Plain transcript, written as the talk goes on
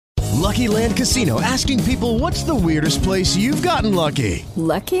Lucky Land Casino, asking people, what's the weirdest place you've gotten lucky?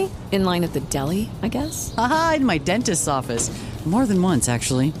 Lucky? In line at the deli, I guess? Aha, in my dentist's office. More than once,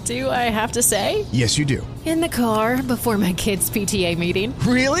 actually. Do I have to say? Yes, you do. In the car before my kids' PTA meeting.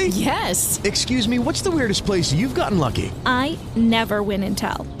 Really? Yes. Excuse me, what's the weirdest place you've gotten lucky? I never win and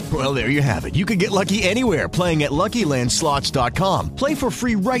tell. Well, there you have it. You can get lucky anywhere, playing at LuckyLandSlots.com. Play for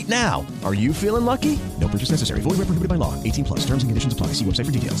free right now. Are you feeling lucky? No purchase necessary. Void where prohibited by law. 18 plus. Terms and conditions apply. See website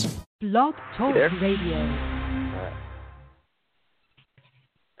for details. Blog Talk Radio.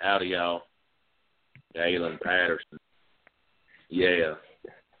 Howdy, y'all. Galen Patterson. Yeah.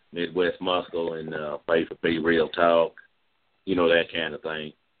 Midwest Muscle and P4P Real Talk. You know, that kind of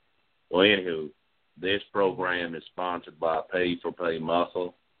thing. Well, anywho, this program is sponsored by P4P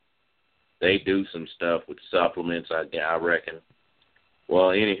Muscle. They do some stuff with supplements, I reckon. Well,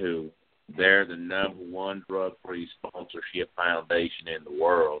 anywho, they're the #1 drug-free sponsorship foundation in the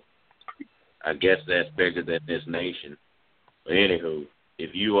world. I guess that's bigger than this nation. But anywho,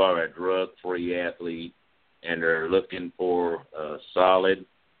 if you are a drug-free athlete and are looking for a solid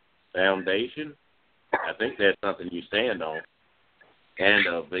foundation, I think that's something you stand on. And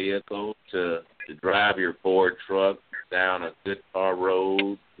a vehicle to drive your Ford truck down a good tar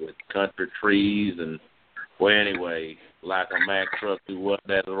road with country trees and, well, anyway, like a Mack truck, do what,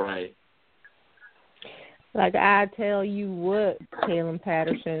 that's right. Like I tell you what, Kalen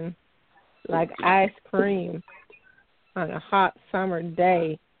Patterson, like ice cream on a hot summer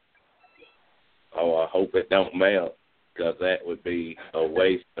day. Oh, I hope it don't melt, because that would be a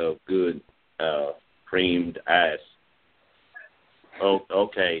waste of good creamed ice. Oh,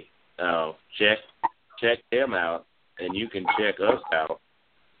 okay. Check them out, and you can check us out,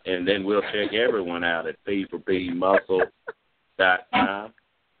 and then we'll check everyone out at P4PMuscle.com.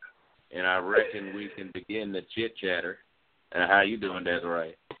 And I reckon we can begin the chit-chatter. How you doing,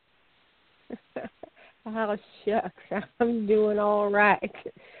 Desiree? Oh, shucks. I'm doing all right.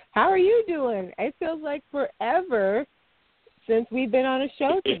 How are you doing? It feels like forever since we've been on a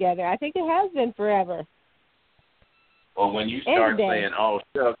show together. I think it has been forever. Well, when you start saying, oh,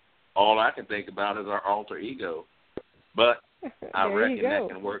 shucks, all I can think about is our alter ego. But I reckon that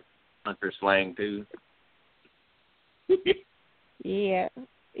can work under slang, too. Yeah,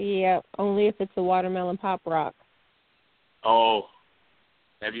 only if it's a watermelon pop rock. Oh,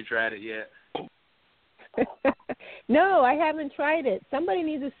 have you tried it yet? No, I haven't tried it. Somebody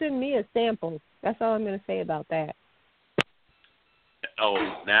needs to send me a sample. That's all I'm going to say about that. Oh,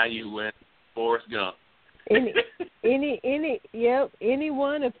 now you went Forrest Gump. Any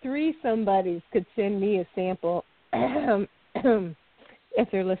one of 3 somebodies could send me a sample if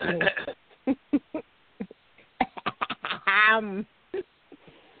they're listening.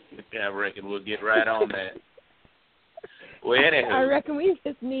 I reckon we'll get right on that. Well, anywho, I reckon we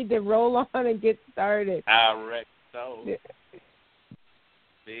just need to roll on and get started. I reckon so.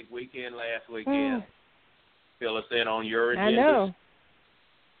 Big weekend last weekend. Fill us in on your agenda. I know.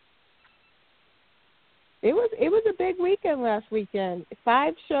 It was a big weekend last weekend.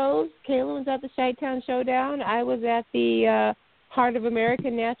 5 shows. Kayla was at the Chi-Town Showdown. I was at the Heart of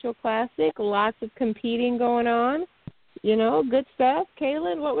American Natural Classic. Lots of competing going on. You know, good stuff.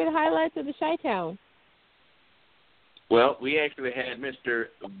 Kaylin, what were the highlights of the Chi-Town? Well, we actually had Mr.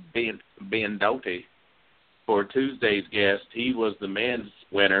 Bendotti for Tuesday's guest. He was the men's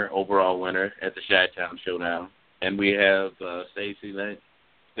overall winner at the Chi-Town Showdown. And we have Stacey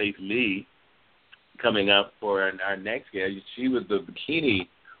Lee coming up for our next guest. She was the bikini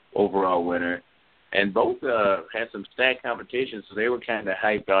overall winner. And both had some stacked competitions, so they were kind of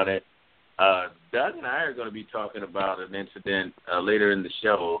hyped on it. Doug and I are going to be talking about an incident later in the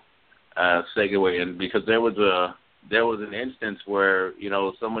show, segueing, because there was an instance where, you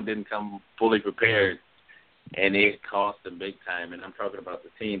know, someone didn't come fully prepared, and it cost them big time. And I'm talking about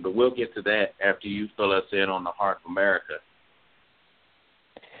the team, but we'll get to that after you fill us in on the Heart of America.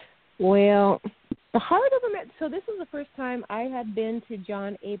 Well, the Heart of America. So this is the first time I had been to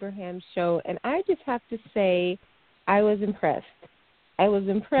John Abraham's show, and I just have to say, I was impressed. I was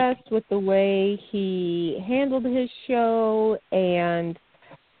impressed with the way he handled his show and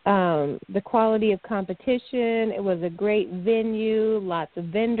the quality of competition. It was a great venue, lots of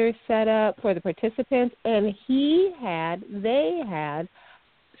vendors set up for the participants, and they had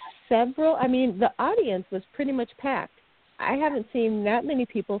several, the audience was pretty much packed. I haven't seen that many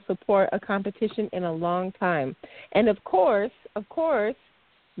people support a competition in a long time. And of course,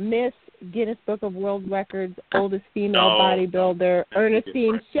 Miss Guinness Book of World Records, oldest female bodybuilder,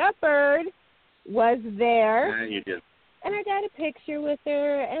 Ernestine Shepard, was there. You just And I got a picture with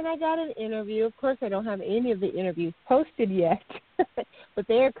her, and I got an interview. Of course, I don't have any of the interviews posted yet, but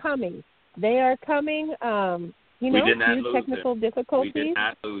they are coming. They are coming. Few technical difficulties. We did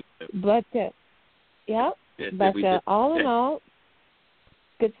not lose them. But, all in all,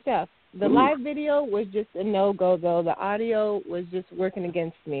 good stuff. The live video was just a no-go, though. The audio was just working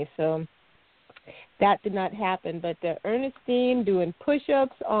against me, so that did not happen. But Ernestine doing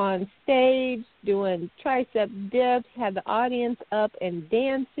push-ups on stage, doing tricep dips, had the audience up and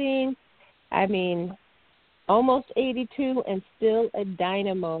dancing. I mean, almost 82 and still a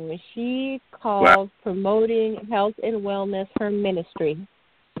dynamo. She calls promoting health and wellness her ministry.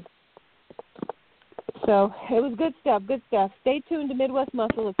 So it was good stuff, good stuff. Stay tuned to Midwest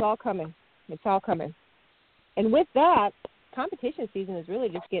Muscle. It's all coming. It's all coming. And with that, competition season is really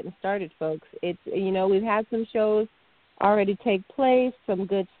just getting started, folks. It's, we've had some shows already take place, some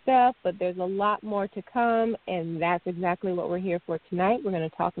good stuff, but there's a lot more to come, and that's exactly what we're here for tonight. We're going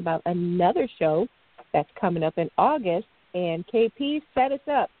to talk about another show that's coming up in August, and KP, set us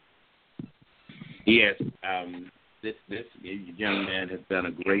up. Yes, this young man has done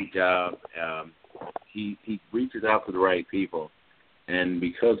a great job. He reaches out to the right people, and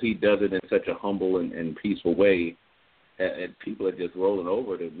because he does it in such a humble and peaceful way, and people are just rolling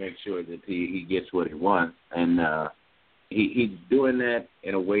over to make sure that he gets what he wants. And he's doing that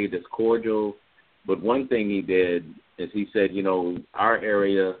in a way that's cordial. But one thing he did is he said, our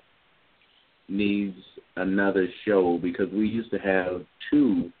area needs another show because we used to have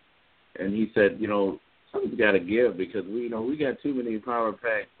two. And he said, something's got to give because we got too many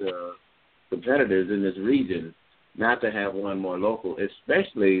power-packed competitors in this region not to have one more local,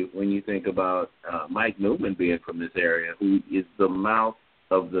 especially when you think about Mike Newman being from this area, who is the mouth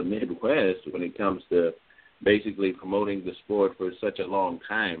of the Midwest when it comes to basically promoting the sport for such a long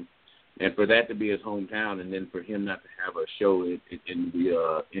time. And for that to be his hometown and then for him not to have a show in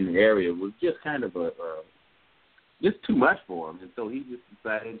the area was just kind of just too much for him. And so he just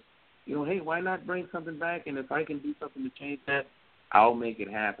decided, hey, why not bring something back? And if I can do something to change that, I'll make it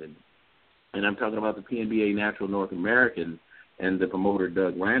happen. And I'm talking about the PNBA Natural North American and the promoter,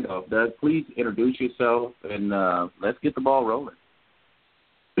 Doug Randolph. Doug, please introduce yourself, and let's get the ball rolling.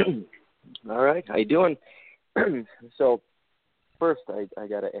 All right. How you doing? So first, I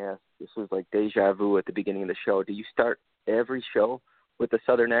got to ask, this was like deja vu at the beginning of the show. Do you start every show with a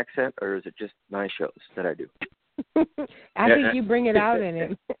Southern accent, or is it just my shows that I do? I think you bring it out in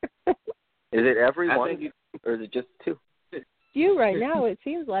it. Is it everyone, or is it just two? You right now, it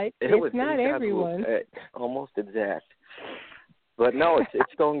seems like. It's not everyone. Almost exact. But no,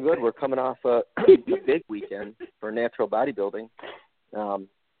 it's going good. We're coming off a big weekend for natural bodybuilding.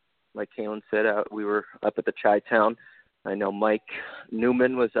 Like Kaylin said, we were up at the Chi-Town. I know Mike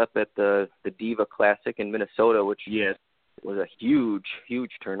Newman was up at the Diva Classic in Minnesota, which was a huge,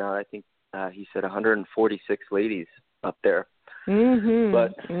 huge turnout. I think he said 146 ladies up there. Mm-hmm.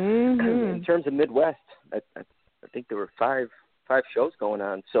 But in terms of Midwest, I think there were five shows going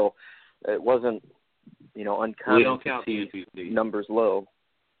on, so it wasn't, uncommon to see numbers low.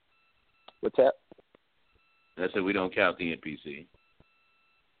 What's that? I said we don't count the NPC.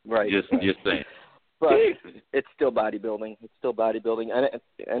 Right. Just saying. But it's still bodybuilding. And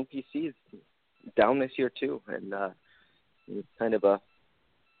NPC is down this year too, and it's kind of a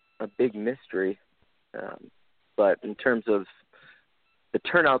big mystery. But in terms of the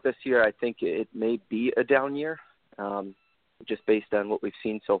turnout this year, I think it may be a down year, just based on what we've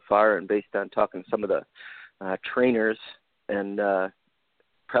seen so far and based on talking to some of the trainers and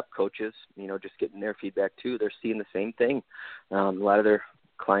prep coaches, just getting their feedback too. They're seeing the same thing. A lot of their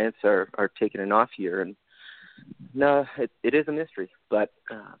clients are taking an off year, and no, it is a mystery. But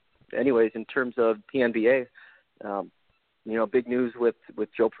anyways, in terms of PNBA, big news with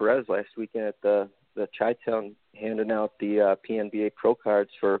Joe Perez last weekend at the Chi-Town, handing out the PNBA Pro cards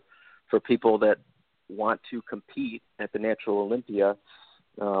for people that want to compete at the Natural Olympia.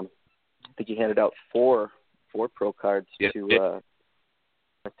 I think he handed out four pro cards to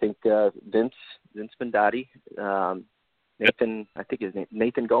I think Vince Bendotti, Nathan, I think his name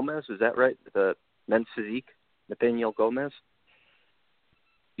Nathan Gomez, is that right? The men's physique, Nathaniel Gomez.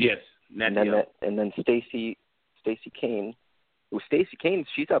 Yes, Nathaniel. And then Stacy Kane. Well, Stacy Kane,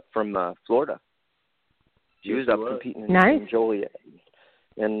 she's up from Florida. She was up competing in Joliet.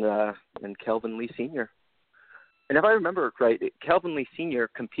 And Kelvin Lee Sr. And if I remember right, Kelvin Lee Sr.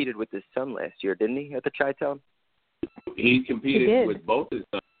 competed with his son last year, didn't he, at the Chi-Town? He competed with both his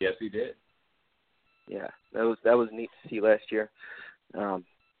sons. Yes, he did. Yeah, that was neat to see last year.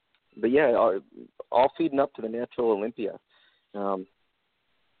 But yeah, all feeding up to the Natural Olympia. It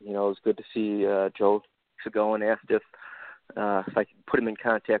was good to see Joe Sagoin asked if I could put him in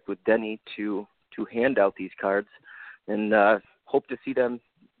contact with Denny to hand out these cards, and hope to see them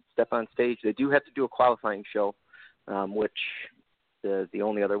step on stage. They do have to do a qualifying show, which the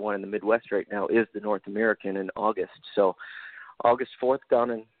only other one in the Midwest right now is the North American in August. So August 4th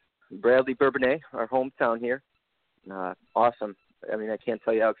down in Bradley, Bourbonnais, our hometown here. Awesome. I mean, I can't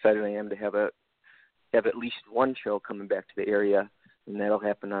tell you how excited I am to have at least one show coming back to the area, and that'll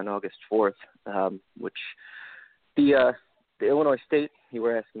happen on August 4th, which the Illinois State, you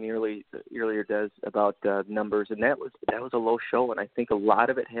were asking me earlier, Des, about numbers, and that was a low show, and I think a lot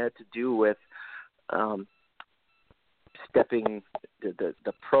of it had to do with stepping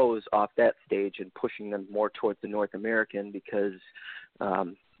the pros off that stage and pushing them more towards the North American because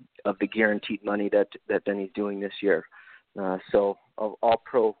of the guaranteed money that Denny's doing this year. So of all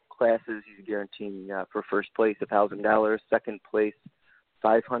pro classes, he's guaranteeing for first place $1,000, second place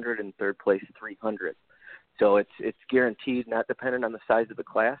 $500, and third place $300. So it's guaranteed, not dependent on the size of the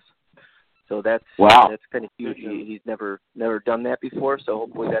class. So that's kind of huge. He's never done that before. So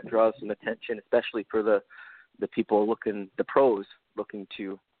hopefully that draws some attention, especially for the people the pros looking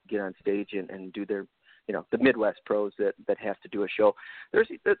to get on stage and do their, the Midwest pros that have to do a show. There's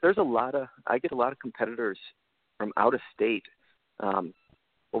I get a lot of competitors from out of state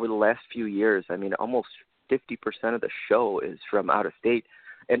over the last few years. I mean, almost 50% of the show is from out of state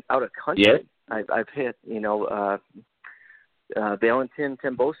and out of country. Yeah. I've hit, Valentin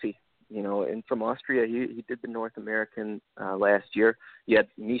Tambosi, and from Austria, he did the North American last year. You had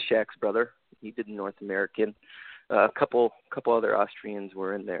Mishak's brother, he did the North American. A couple other Austrians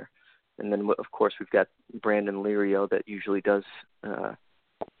were in there. And then, of course, we've got Brandon Lirio that usually does the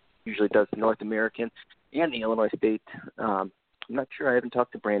North American and the Illinois State. I'm not sure. I haven't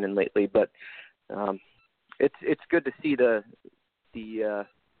talked to Brandon lately, but it's good to see the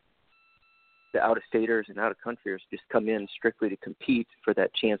out-of-staters and out-of-countryers just come in strictly to compete for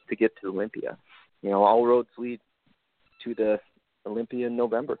that chance to get to Olympia. All roads lead to the Olympia in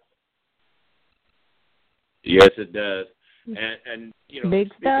November. Yes, it does. And big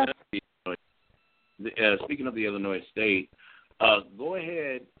stuff. Speaking of the Illinois State, go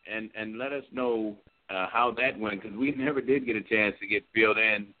ahead and let us know how that went, because we never did get a chance to get filled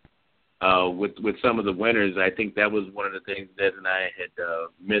in with some of the winners. I think that was one of the things Des and I had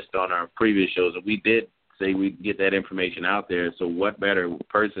missed on our previous shows, and we did say we'd get that information out there. So what better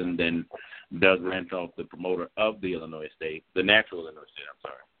person than Doug Randolph, the promoter of the Illinois State, the Natural Illinois State, I'm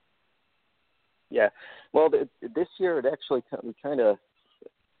sorry. Yeah. Well, this year we kind of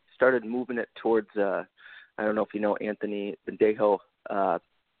started moving it towards, I don't know if you know Anthony Bendejo, a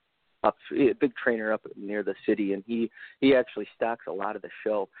big trainer up near the city, and he actually stocks a lot of the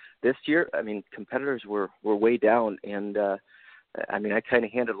show. This year, I mean, competitors were way down, and I mean, I kind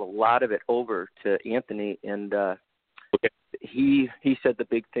of handed a lot of it over to Anthony, and he said the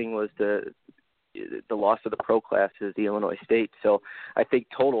big thing was the loss of the pro class is the Illinois State. So I think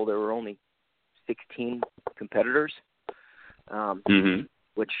total there were only 16 competitors,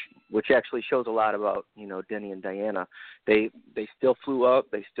 which actually shows a lot about Denny and Diana. They still flew out.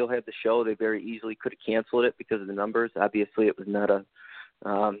 They still had the show. They very easily could have canceled it because of the numbers. Obviously, it was not a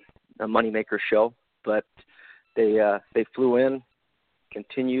moneymaker show, but they flew in,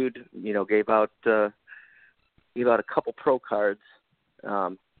 continued. Gave out a couple pro cards.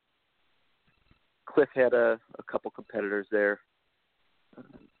 Cliff had a couple competitors there.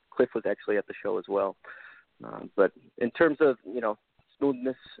 Cliff was actually at the show as well. But in terms of,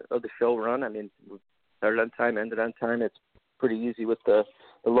 smoothness of the show run, I mean, we started on time, ended on time. It's pretty easy with the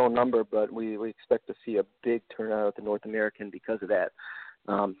low number, but we expect to see a big turnout at the North American because of that.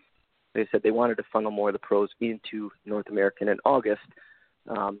 They said they wanted to funnel more of the pros into North American in August.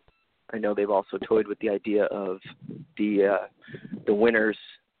 I know they've also toyed with the idea of the winners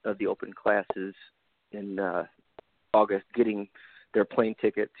of the open classes in August getting their plane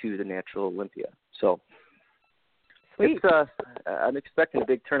ticket to the Natural Olympia. So I'm expecting a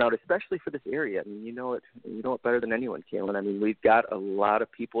big turnout, especially for this area. I mean, you know it better than anyone, Kaylin. I mean, we've got a lot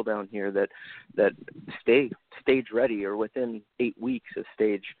of people down here that stay stage ready or within 8 weeks of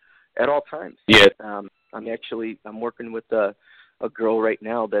stage at all times. Yeah. I'm working with a girl right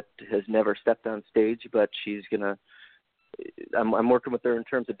now that has never stepped on stage, but she's gonna. I'm working with her in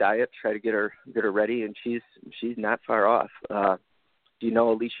terms of diet, try to get her ready, and she's not far off. Do you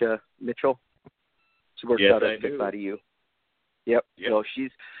know Alicia Mitchell? She works out at Fit Body U. Yep. So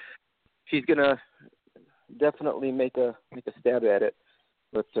she's gonna definitely make a stab at it.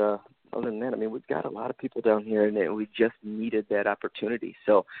 But other than that, I mean, we've got a lot of people down here, and we just needed that opportunity.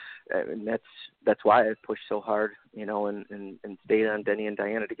 So, and that's why I pushed so hard, and stayed on Denny and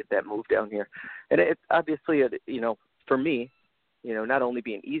Diana to get that move down here. And it obviously, for me, not only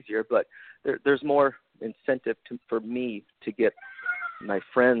being easier, but there's more incentive for me to get my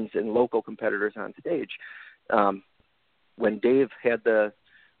friends and local competitors on stage. When Dave had the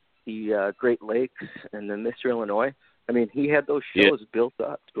Great Lakes and the Mr. Illinois, I mean, he had those shows built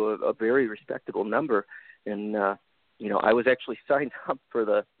up to a very respectable number. And, I was actually signed up for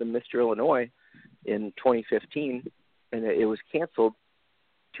the Mr. Illinois in 2015, and it was canceled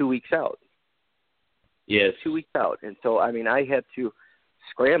 2 weeks out. Yes. 2 weeks out. And so, I mean, I had to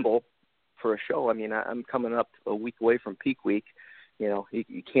scramble for a show. I mean, I'm coming up a week away from peak week.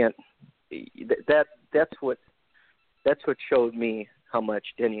 You can't – that's what showed me how much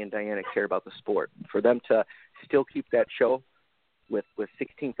Denny and Diana care about the sport. For them to still keep that show with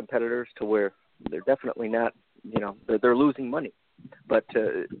 16 competitors to where they're definitely not, they're losing money. But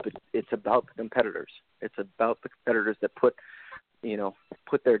it's about the competitors. It's about the competitors that put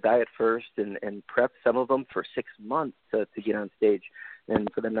their diet first and prep some of them for 6 months to get on stage. And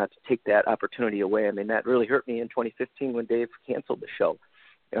for them not to take that opportunity away, I mean, that really hurt me in 2015 when Dave canceled the show.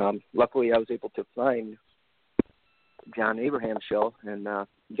 Luckily, I was able to find John Abraham's show and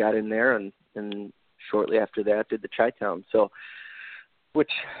got in there, and shortly after that did the Chi-Town. So,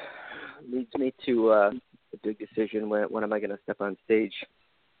 which leads me to a big decision: when am I going to step on stage?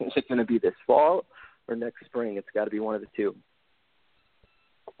 Is it going to be this fall or next spring? It's got to be one of the two.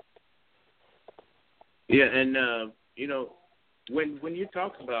 Yeah, and when you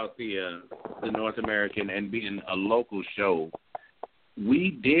talk about the North American and being a local show,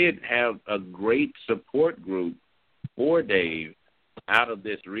 we did have a great support group for Dave out of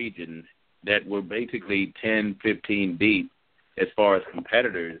this region that were basically 10, 15 deep as far as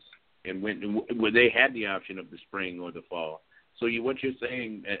competitors, and when they had the option of the spring or the fall. So what you're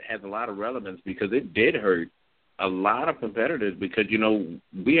saying has a lot of relevance, because it did hurt a lot of competitors, because,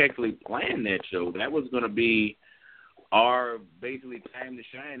 we actually planned that show. That was going to be our basically time to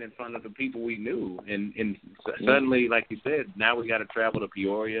shine in front of the people we knew. And suddenly, like you said, now we got to travel to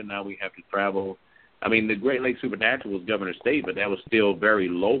Peoria. Now we have to travel. I mean, the Great Lakes Supernatural was Governor State, but that was still very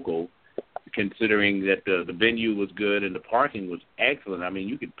local, considering that the venue was good and the parking was excellent. I mean,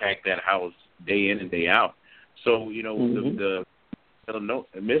 you could pack that house day in and day out. So, the Illinois,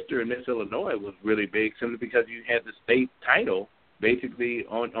 Mr. and Miss Illinois was really big, simply because you had the state title basically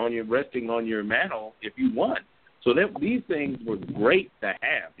on your resting on your mantle if you won. So these things were great to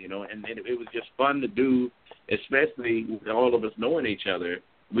have, and it was just fun to do, especially with all of us knowing each other.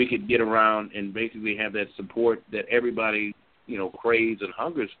 We could get around and basically have that support that everybody, craves and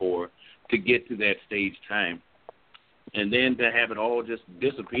hungers for to get to that stage time. And then to have it all just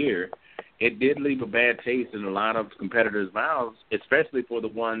disappear, it did leave a bad taste in a lot of competitors' mouths, especially for the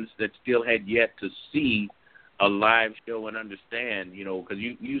ones that still had yet to see a live show and understand, because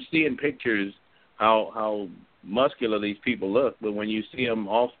you see in pictures how muscular these people look, but when you see them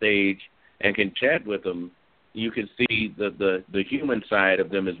off stage and can chat with them, you can see the human side of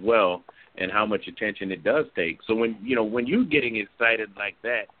them as well, and how much attention it does take. So when you're getting excited like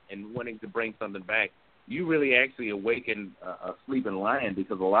that and wanting to bring something back, you really actually awaken a sleeping lion,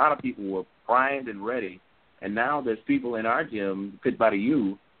 because a lot of people were primed and ready, and now there's people in our gym, Fit Body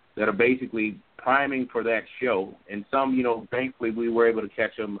U, that are basically priming for that show. And some, thankfully we were able to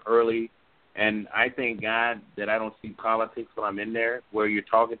catch them early. And I thank God that I don't see politics when I'm in there, where you're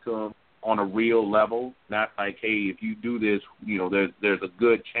talking to them on a real level, not like, hey, if you do this, there's a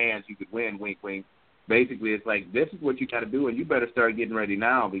good chance you could win, wink, wink. Basically, it's like, this is what you got to do, and you better start getting ready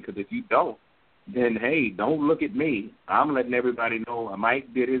now, because if you don't, then, hey, don't look at me. I'm letting everybody know.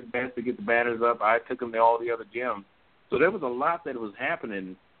 Mike did his best to get the banners up. I took him to all the other gyms. So there was a lot that was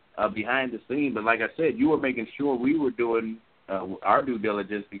happening behind the scene. But like I said, you were making sure we were doing our due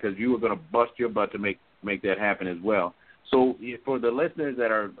diligence, because you were going to bust your butt to make that happen as well. So for the listeners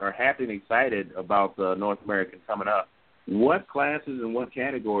that are happy and excited about the North American coming up, what classes and what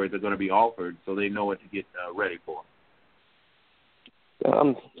categories are going to be offered so they know what to get ready for?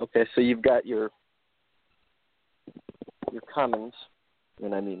 Okay, so you've got your commons,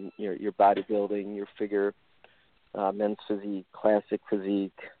 and I mean your bodybuilding, your figure, men's physique, classic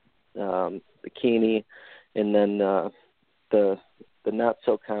physique, bikini, and then the not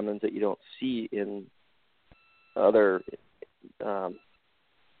so commons that you don't see in other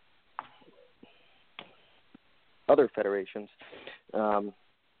federations.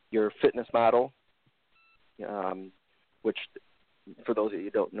 Your fitness model, which, for those of you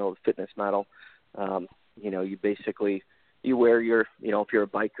who don't know, the fitness model, you basically, you wear your, if you're a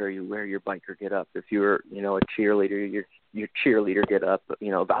biker, you wear your biker get up. If you're, a cheerleader, your cheerleader get up,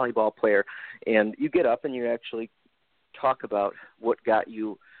 volleyball player, and you get up and you actually talk about what got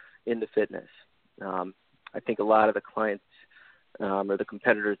you into fitness. I think a lot of the clients or the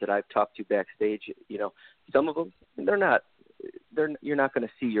competitors that I've talked to backstage, you know, some of them, you're not going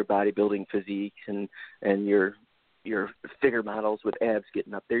to see your bodybuilding physiques and your figure models with abs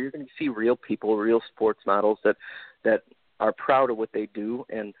getting up there. You're going to see real people, real sports models that are proud of what they do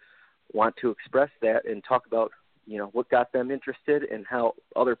and want to express that and talk about, you know, what got them interested and how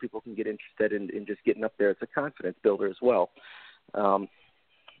other people can get interested in just getting up there. It's a confidence builder as well.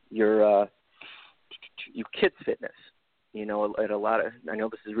 Your kids fitness, you know, at a lot of, I know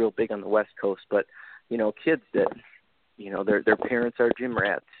this is real big on the West Coast, but, you know, kids that, you know, their parents are gym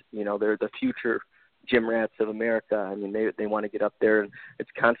rats, you know, they're the future gym rats of America. I mean, they want to get up there, and it's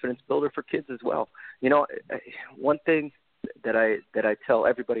confidence builder for kids as well. You know, one thing that I tell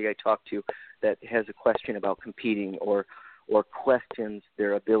everybody I talk to that has a question about competing or questions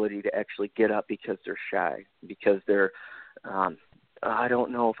their ability to actually get up because they're shy, because they're I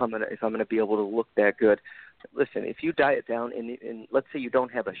don't know if I'm gonna be able to look that good. Listen, if you diet down and let's say you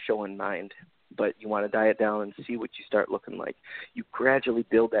don't have a show in mind, but you want to diet down and see what you start looking like, you gradually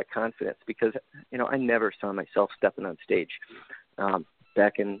build that confidence, because, you know, I never saw myself stepping on stage.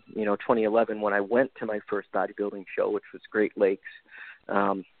 Back in, you know, 2011 when I went to my first bodybuilding show, which was Great Lakes,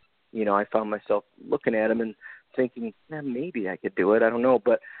 you know, I found myself looking at him and thinking, maybe I could do it. I don't know.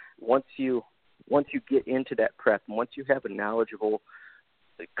 But once you get into that prep, and once you have a knowledgeable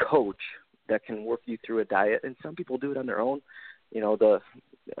coach that can work you through a diet, and some people do it on their own, you know,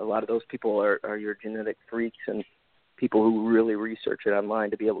 a lot of those people are your genetic freaks and people who really research it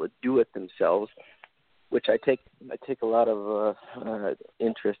online to be able to do it themselves, which I take a lot of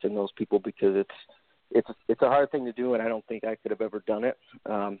interest in those people, because it's a hard thing to do, and I don't think I could have ever done it.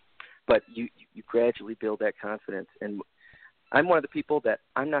 But you gradually build that confidence, and I'm one of the people that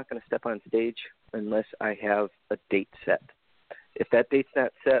I'm not going to step on stage unless I have a date set. If that date's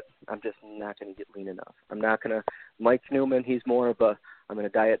not set, I'm just not going to get lean enough. I'm not going to. Mike Newman, he's more of a, I'm going to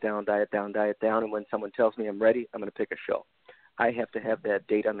diet down, and when someone tells me I'm ready, I'm going to pick a show. I have to have that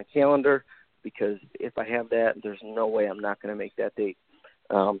date on the calendar, because if I have that, there's no way I'm not going to make that date.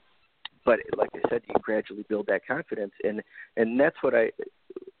 But like I said, you gradually build that confidence, and that's what I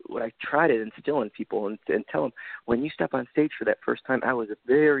try to instill in people and tell them, when you step on stage for that first time, I was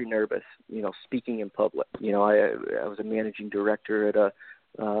very nervous, you know, speaking in public. You know, I was a managing director at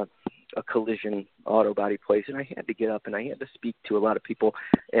a collision auto body place, and I had to get up and I had to speak to a lot of people,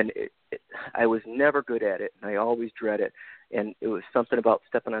 and I was never good at it, and I always dread it. And it was something about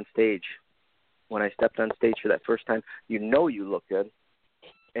stepping on stage. When I stepped on stage for that first time, you know you look good,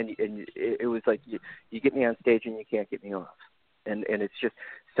 and it was like you get me on stage and you can't get me off. And it's just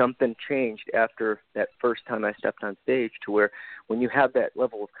something changed after that first time I stepped on stage, to where when you have that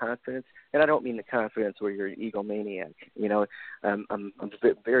level of confidence, and I don't mean the confidence where you're an egomaniac. You know, I'm a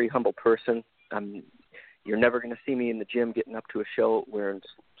very humble person. You're never going to see me in the gym getting up to a show wearing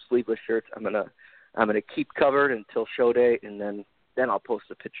sleeveless shirts. I'm gonna keep covered until show day, and then I'll post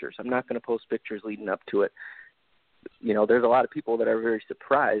the pictures. I'm not going to post pictures leading up to it. You know, there's a lot of people that are very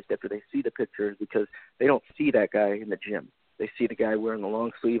surprised after they see the pictures, because they don't see that guy in the gym. They see the guy wearing the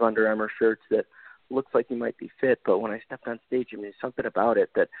long sleeve Under Armour shirts that looks like he might be fit. But when I stepped on stage, I mean, there's something about it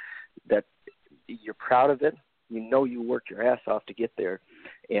that you're proud of it. You know you worked your ass off to get there,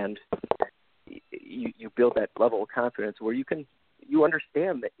 and you build that level of confidence where you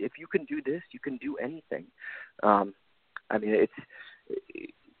understand that if you can do this, you can do anything. I mean, it's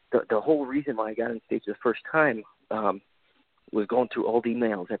the whole reason why I got on stage the first time was going through old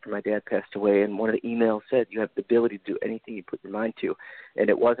emails after my dad passed away, and one of the emails said, you have the ability to do anything you put your mind to. And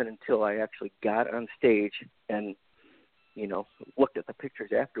it wasn't until I actually got on stage and, you know, looked at the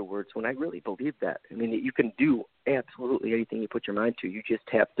pictures afterwards when I really believed that. I mean, you can do absolutely anything you put your mind to. You just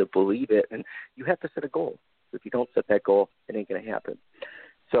have to believe it, and you have to set a goal. If you don't set that goal, it ain't going to happen.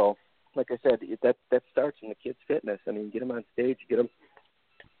 So, like I said, that starts in the kids' fitness. I mean, get them on stage, get them,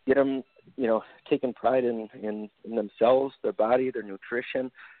 you know, taking pride in themselves, their body, their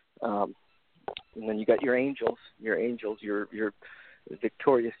nutrition, and then you got your angels, your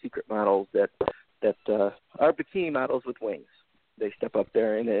Victoria's Secret models that are bikini models with wings. They step up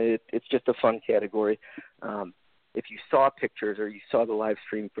there, and it's just a fun category. If you saw pictures or you saw the live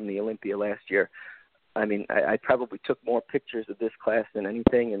stream from the Olympia last year, I mean, I probably took more pictures of this class than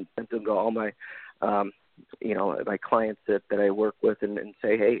anything, and sent them to all my you know, my clients that I work with, and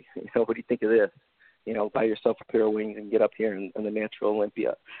say, hey, you know, what do you think of this? You know, buy yourself a pair of wings and get up here in the Natural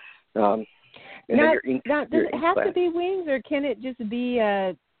Olympia. And now, does it have to be wings, or can it just be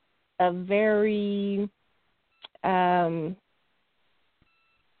a very, I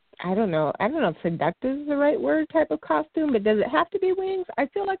don't know if seductive is the right word, type of costume, but does it have to be wings? I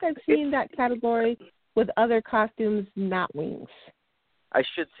feel like I've seen that category with other costumes, not wings? I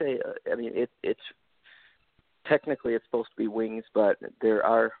should say, it's technically it's supposed to be wings, but there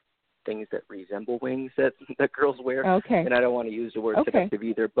are things that resemble wings that girls wear. Okay. And I don't want to use the word seductive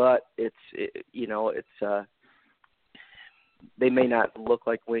either, but it's they may not look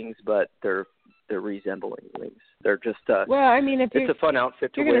like wings, but they're resembling wings. They're just it's a fun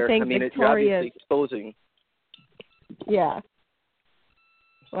outfit to wear. I mean, you're obviously exposing. Yeah.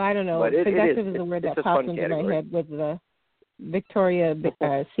 Well, I don't know. But seductive is a word that pops into my head with the Victoria's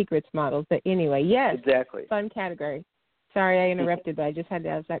Secrets models. But anyway, yes. Exactly. Fun category. Sorry I interrupted, but I just had to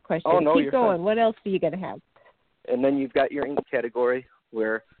ask that question. Oh, no, Keep you're going. fine. What else are you going to have? And then you've got your ink category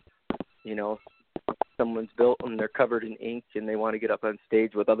where, someone's built and they're covered in ink and they want to get up on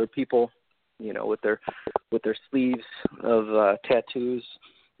stage with other people, with their sleeves of tattoos.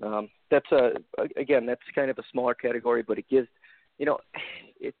 That's kind of a smaller category, but it gives,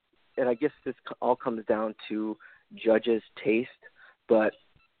 and I guess this all comes down to judges' taste, but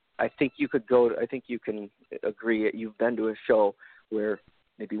I think you can agree that you've been to a show where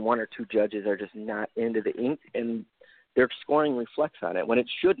maybe one or two judges are just not into the ink, and their scoring reflects on it when it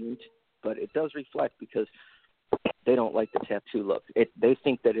shouldn't, but it does reflect because they don't like the tattoo look. They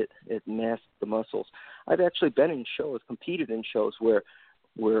think that it masks the muscles. I've actually been in shows, competed in shows where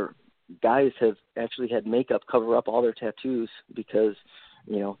guys have actually had makeup cover up all their tattoos because,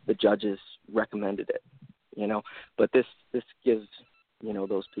 the judges recommended it, But this gives,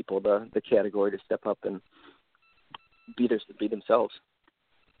 those people the category to step up and be themselves.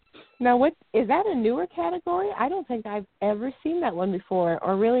 Now, what is that a newer category? I don't think I've ever seen that one before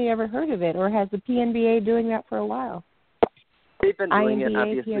or really ever heard of it. Or has the PNBA doing that for a while? They've been doing it,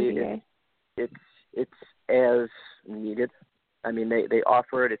 obviously. PNBA. It's as needed. I mean, they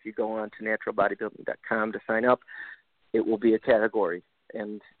offer it. If you go on to naturalbodybuilding.com to sign up, it will be a category.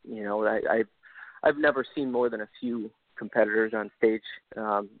 And, I've never seen more than a few competitors on stage,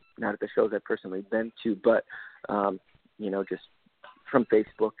 not at the shows I've personally been to, but, just from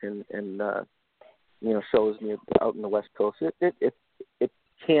Facebook and shows me out in the West Coast. It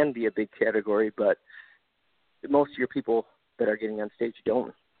can be a big category, but most of your people that are getting on stage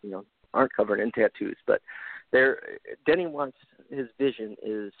aren't covered in tattoos. But Denny wants, his vision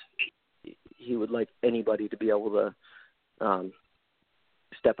is he would like anybody to be able to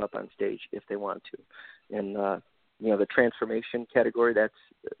step up on stage if they want to. And the transformation category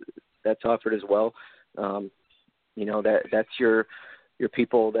that's offered as well. That's your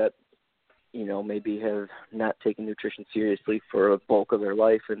people that maybe have not taken nutrition seriously for a bulk of their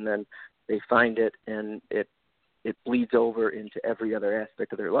life, and then they find it and it bleeds over into every other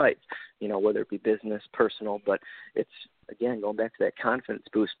aspect of their life, whether it be business, personal, but it's, again, going back to that confidence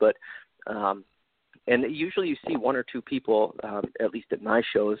boost. But and usually you see one or two people, at least at my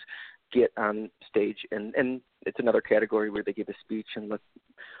shows, get on stage, and it's another category where they give a speech and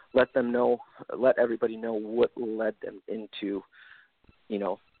let everybody know what led them into,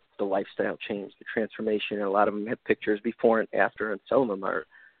 the lifestyle change, the transformation. And a lot of them have pictures before and after, and some of them are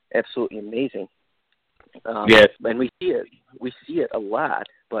absolutely amazing. Yes. And we see it a lot,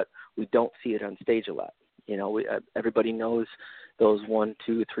 but we don't see it on stage a lot. Everybody knows those 1,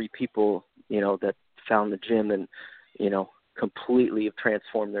 2, 3 people, that found the gym and, completely have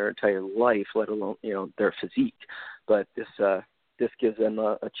transformed their entire life, let alone, their physique. But this gives them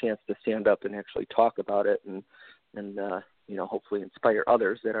a chance to stand up and actually talk about it and hopefully inspire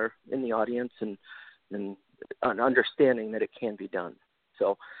others that are in the audience and understanding that it can be done.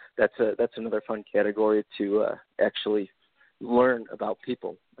 So that's another fun category to actually learn about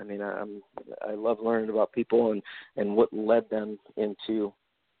people. I mean, I love learning about people and what led them into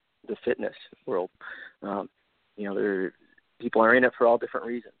the fitness world. People are in it for all different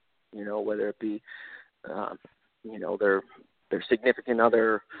reasons, whether it be, their significant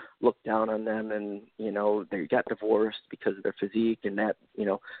other looked down on them and, they got divorced because of their physique, and that,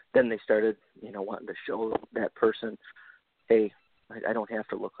 then they started, wanting to show that person, hey, I don't have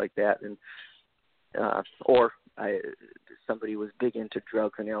to look like that. And, somebody was big into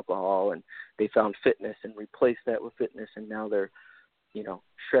drugs and alcohol, and they found fitness and replaced that with fitness, and now they're,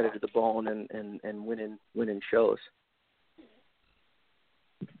 shredded to the bone and winning shows.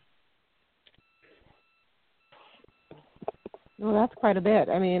 Well, that's quite a bit.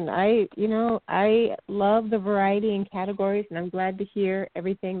 I mean, I love the variety in categories, and I'm glad to hear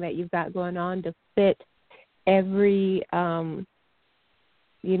everything that you've got going on to fit every, I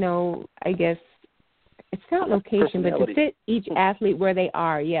guess it's not location, but to fit each athlete where they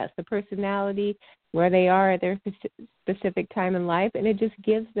are. Yes, the personality, where they are at their specific time in life, and it just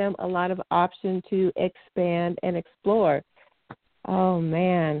gives them a lot of option to expand and explore. Oh,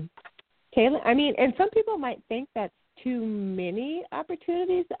 man. Kaylin, I mean, and some people might think that's too many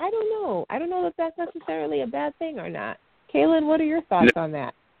opportunities. I don't know. I don't know if that's necessarily a bad thing or not. Kaylin, what are your thoughts on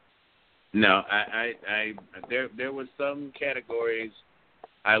that? No, there were some categories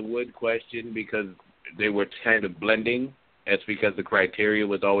I would question because they were kind of blending. That's because the criteria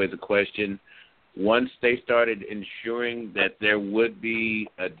was always a question. Once they started ensuring that there would be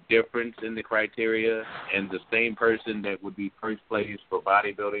a difference in the criteria and the same person that would be first place for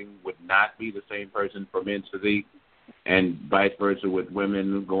bodybuilding would not be the same person for men's physique, and vice versa with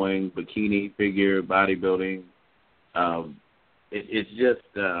women going bikini, figure, bodybuilding, it's just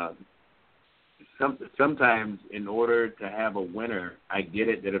sometimes in order to have a winner, I get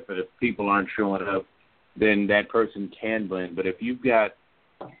it that if people aren't showing up, then that person can blend. But if you've got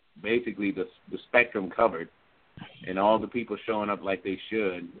basically the spectrum covered and all the people showing up like they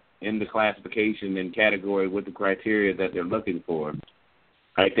should in the classification and category with the criteria that they're looking for,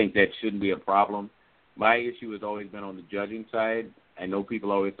 I think that shouldn't be a problem. My issue has always been on the judging side. I know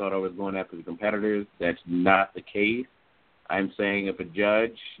people always thought I was going after the competitors. That's not the case. I'm saying if a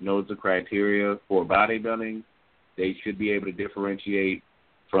judge knows the criteria for bodybuilding, they should be able to differentiate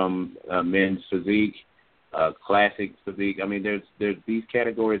from men's physique, classic physique. I mean, there's these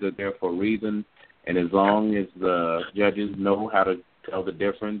categories are there for a reason, and as long as the judges know how to tell the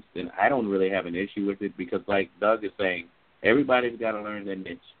difference, then I don't really have an issue with it because, like Doug is saying, everybody's got to learn their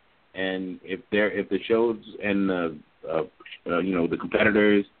niche. And if the shows and the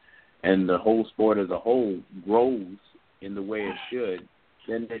competitors and the whole sport as a whole grows in the way it should,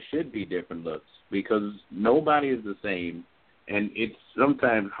 then there should be different looks because nobody is the same. And it's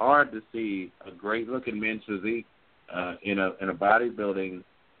sometimes hard to see a great-looking men's physique in a bodybuilding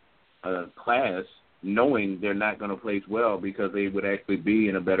class knowing they're not going to place well because they would actually be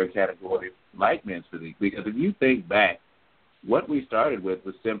in a better category like men's physique. Because if you think back, what we started with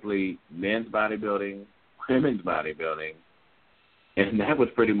was simply men's bodybuilding, women's bodybuilding, and that was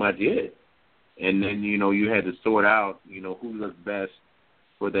pretty much it. And then, you had to sort out, who looked best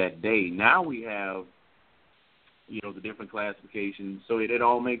for that day. Now we have, the different classifications, so it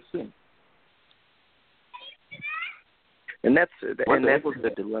all makes sense. And that's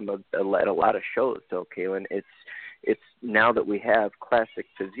the dilemma at a lot of shows, though, Kaylin. It's now that we have classic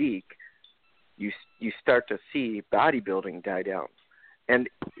physique, you start to see bodybuilding die down. And,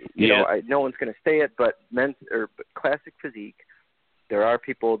 no one's going to say it, but classic physique, there are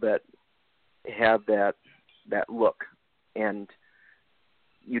people that have that look, and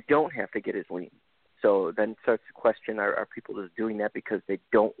you don't have to get as lean. So then starts the question, are people just doing that because they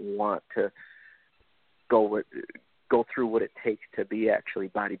don't want to go through what it takes to be actually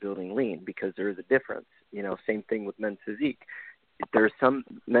bodybuilding lean? Because there is a difference. Same thing with men's physique. There's some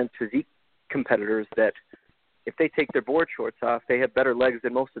men's physique competitors that if they take their board shorts off, they have better legs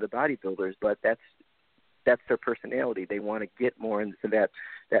than most of the bodybuilders, but that's their personality. They want to get more into that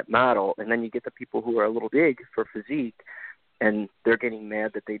model. And then you get the people who are a little big for physique, and they're getting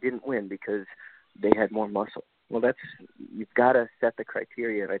mad that they didn't win because they had more muscle. Well, you've got to set the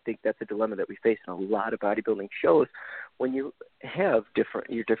criteria, and I think that's a dilemma that we face in a lot of bodybuilding shows when you have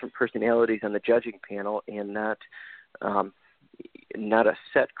your different personalities on the judging panel and not a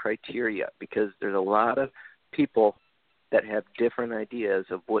set criteria, because there's a lot of people that have different ideas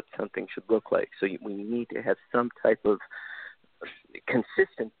of what something should look like. So we need to have some type of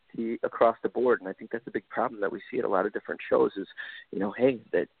consistency across the board, and I think that's a big problem that we see at a lot of different shows is,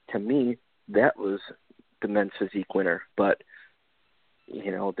 that to me, that was the men's physique winner, but,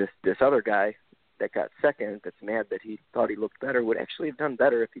 this other guy that got second that's mad that he thought he looked better would actually have done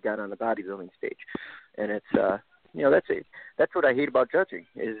better if he got on the bodybuilding stage. And it's, that's what I hate about judging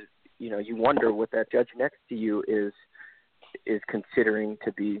is, you wonder what that judge next to you is considering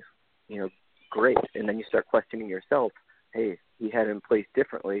to be, great. And then you start questioning yourself, hey, he had him placed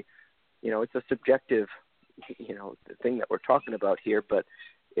differently. It's a subjective, the thing that we're talking about here. But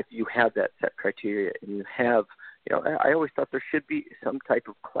if you have that set criteria and you have, I always thought there should be some type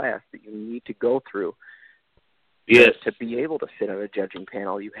of class that you need to go through. Yes. To be able to sit on a judging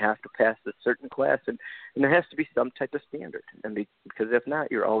panel, you have to pass a certain class, and there has to be some type of standard. And because if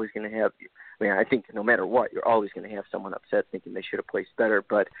not, you're always going to have. I think no matter what, you're always going to have someone upset thinking they should have placed better.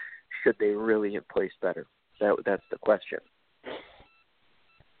 But should they really have placed better? That's the question.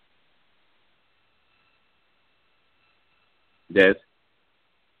 Des?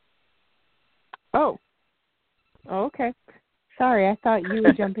 Oh, okay. Sorry, I thought you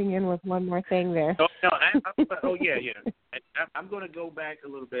were jumping in with one more thing there. I'm going to go back a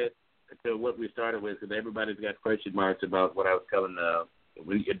little bit to what we started with because everybody's got question marks about what I was telling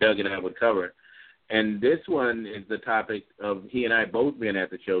Doug and I would cover. And this one is the topic of he and I both been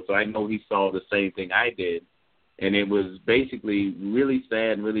at the show, so I know he saw the same thing I did. And it was basically really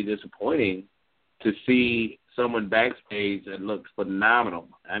sad and really disappointing to see someone backstage that looked phenomenal.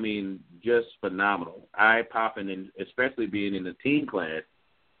 I mean, just phenomenal. Eye-popping, and especially being in the teen class,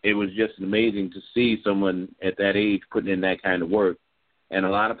 it was just amazing to see someone at that age putting in that kind of work. And a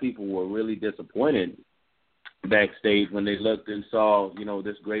lot of people were really disappointed backstage when they looked and saw, you know,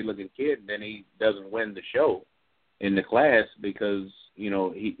 this great-looking kid, and then he doesn't win the show in the class because, you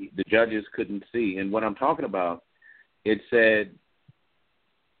know, the judges couldn't see. And what I'm talking about, it said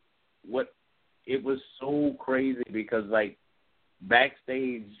it was so crazy because, like,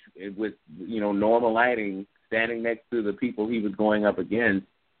 backstage with, you know, normal lighting, standing next to the people he was going up against,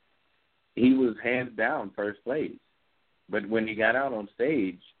 he was hands down first place. But when he got out on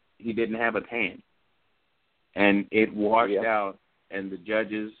stage, he didn't have a tan. And it washed out, and the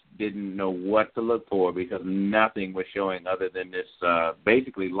judges didn't know what to look for because nothing was showing other than this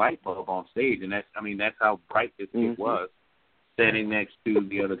basically light bulb on stage. And that's how bright this kid was, standing next to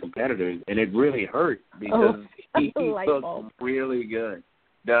the other competitors. And it really hurt because he looked really good.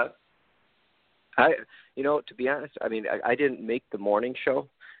 Doug? To be honest, I didn't make the morning show.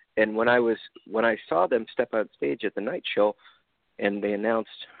 And when I saw them step on stage at the night show and they announced,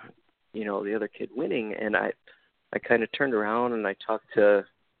 you know, the other kid winning, and I kind of turned around and I talked to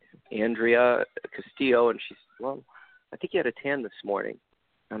Andrea Castillo, and she said, well, I think he had a tan this morning.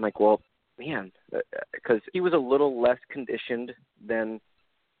 I'm like, well, man, because he was a little less conditioned than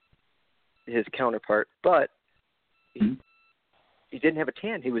his counterpart, but he didn't have a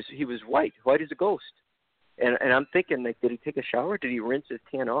tan. He was white as a ghost. And I'm thinking, like, did he take a shower? Did he rinse his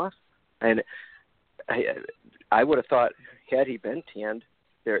tan off? And I would have thought, had he been tanned,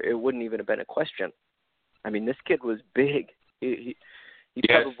 it wouldn't even have been a question. I mean, this kid was big. He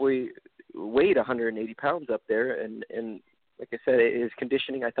probably weighed 180 pounds up there, and like I said, his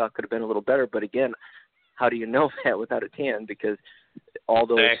conditioning I thought could have been a little better. But again, how do you know that without a tan? Because all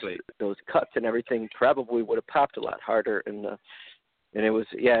those cuts and everything probably would have popped a lot harder. And it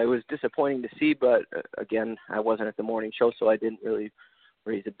was disappointing to see. But again, I wasn't at the morning show, so I didn't really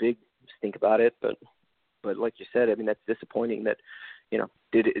raise a big stink about it. But like you said, I mean, that's disappointing. That, you know,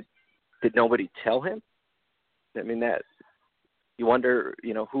 did nobody tell him? I mean, that you wonder,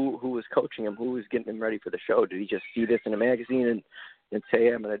 you know, who was coaching him, who was getting him ready for the show. Did he just see this in a magazine and say,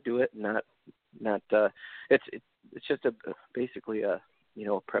 hey, I'm going to do it? It's just basically a, you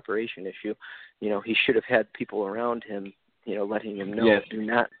know, a preparation issue. You know, he should have had people around him, you know, letting him know, do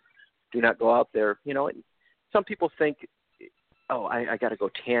not go out there. You know, some people think, oh, I got to go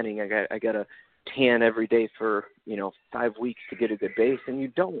tanning. I got to tan every day for, you know, 5 weeks to get a good base, and you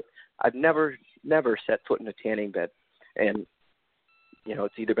don't. I've never set foot in a tanning bed, and you know,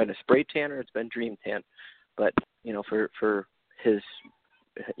 it's either been a spray tan or it's been dream tan. But you know, for his,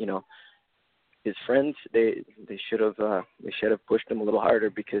 you know, his friends, they should have pushed him a little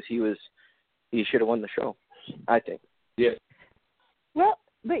harder because he should have won the show, I think. Yeah. Well,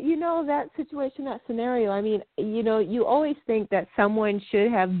 but you know, that situation, that scenario, I mean, you know, you always think that someone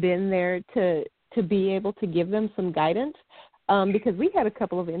should have been there to be able to give them some guidance. Because we had a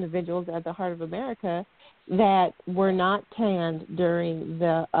couple of individuals at the Heart of America that were not tanned during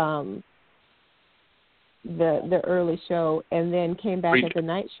the early show, and then came back at the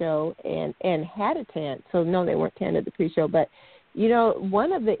night show and had a tan. So no, they weren't tanned at the pre-show. But you know,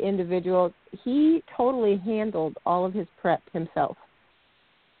 one of the individuals, he totally handled all of his prep himself.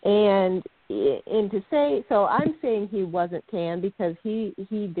 And to say, so I'm saying he wasn't tan because he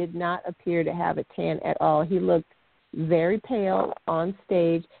did not appear to have a tan at all. He looked very pale on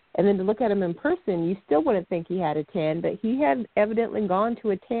stage, and then to look at him in person, you still wouldn't think he had a tan, but he had evidently gone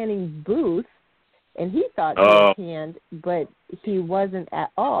to a tanning booth, and he thought he was tanned, but he wasn't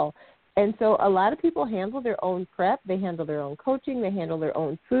at all. And so a lot of people handle their own prep, they handle their own coaching, they handle their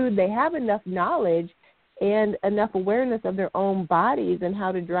own food, they have enough knowledge and enough awareness of their own bodies and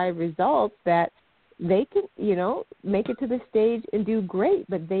how to drive results that they can, you know, make it to the stage and do great,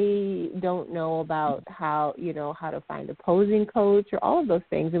 but they don't know about how, you know, how to find a posing coach or all of those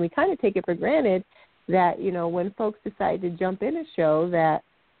things. And we kind of take it for granted that, you know, when folks decide to jump in a show that,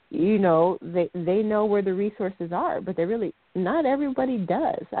 you know, they know where the resources are, but they really, not everybody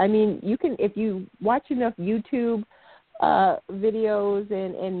does. I mean, you can, if you watch enough YouTube videos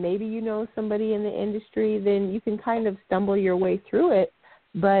and maybe you know somebody in the industry, then you can kind of stumble your way through it.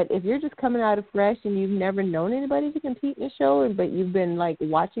 But if you're just coming out of fresh and you've never known anybody to compete in a show, but you've been like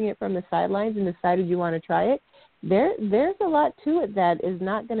watching it from the sidelines and decided you want to try it, there's a lot to it that is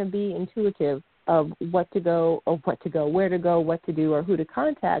not going to be intuitive of what to go, where to go, what to do, or who to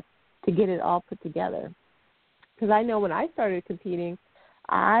contact. to get it all put together. Because I know when I started competing,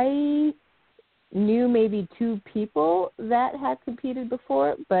 I knew maybe 2 people that had competed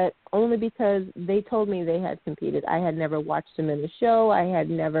before, but only because they told me they had competed. I had never watched them in the show. I had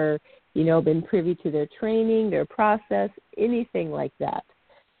never, been privy to their training, their process, anything like that.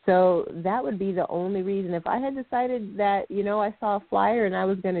 So that would be the only reason. If I had decided that, I saw a flyer and I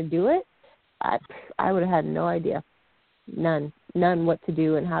was going to do it, I would have had no idea. None what to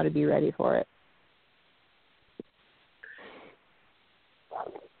do and how to be ready for it.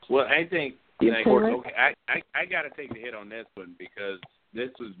 Well, I think I got to take the hit on this one because this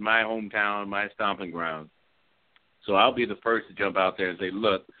was my hometown, my stomping ground. So I'll be the first to jump out there and say,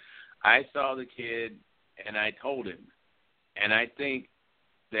 look, I saw the kid and I told him. And I think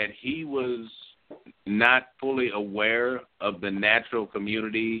that he was not fully aware of the natural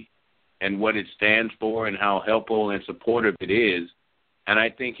community and what it stands for and how helpful and supportive it is. And I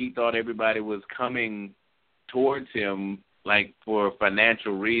think he thought everybody was coming towards him like for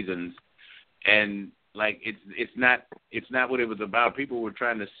financial reasons, and like it's not what it was about. People were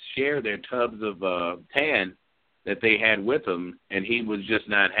trying to share their tubs of tan that they had with them, and he was just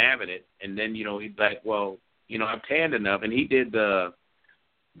not having it. And then he's like, well, I've tanned enough, and he did the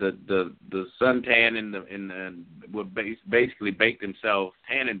suntan and would basically baked himself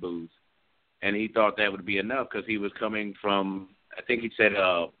tanning booths, and he thought that would be enough because he was coming from, I think he said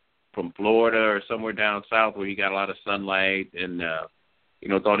from Florida or somewhere down south where he got a lot of sunlight and,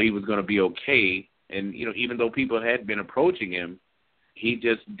 thought he was going to be okay. And, even though people had been approaching him, he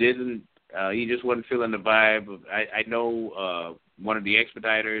just didn't, he just wasn't feeling the vibe. I know one of the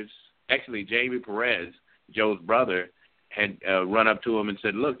expediters, actually Jamie Perez, Joe's brother, had run up to him and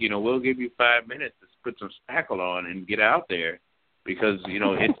said, look, we'll give you 5 minutes to put some spackle on and get out there because,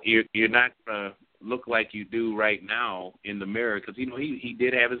 you're not going to look like you do right now in the mirror because, he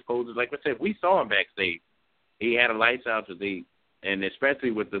did have his poses. Like I said, we saw him backstage. He had a lights out physique, and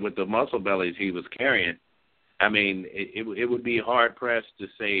especially with the muscle bellies he was carrying, I mean, it would be hard pressed to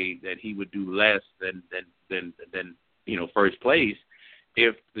say that he would do less than first place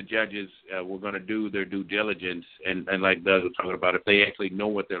if the judges were going to do their due diligence and like Doug was talking about, if they actually know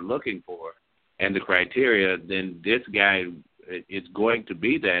what they're looking for and the criteria, then this guy is going to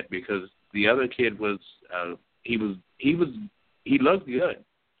be that because the other kid was he looked good,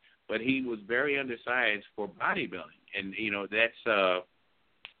 but he was very undersized for bodybuilding, and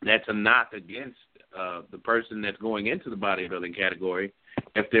that's a knock against the person that's going into the bodybuilding category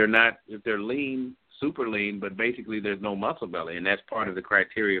if they're lean, super lean, but basically there's no muscle belly, and that's part of the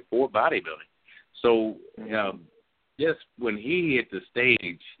criteria for bodybuilding. So just when he hit the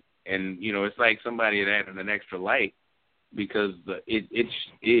stage, and it's like somebody had added an extra light because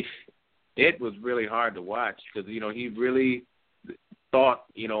it was really hard to watch because he really thought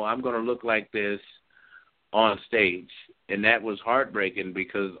I'm going to look like this on stage, and that was heartbreaking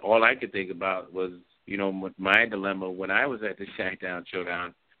because all I could think about was my dilemma when I was at the Shackdown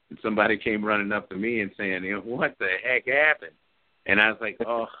Showdown. And somebody came running up to me and saying, what the heck happened? And I was like,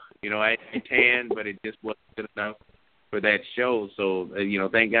 I tanned, but it just wasn't good enough for that show. So,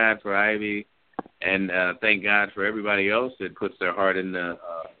 thank God for Ivy, and thank God for everybody else that puts their heart into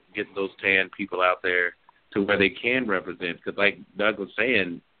getting those tan people out there to where they can represent. Because like Doug was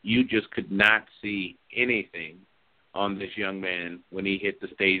saying, you just could not see anything on this young man when he hit the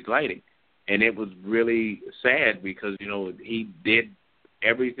stage lighting. And it was really sad because, he did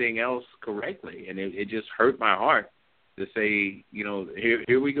everything else correctly, and it just hurt my heart to say,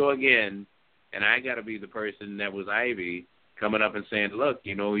 here we go again, and I got to be the person that was Ivy coming up and saying, look,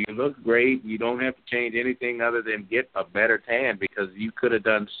 you look great. You don't have to change anything other than get a better tan because you could have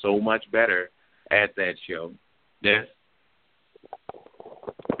done so much better at that show. Yes?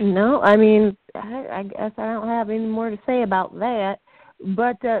 No, I mean, I guess I don't have any more to say about that.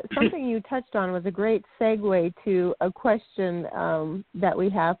 But something you touched on was a great segue to a question that we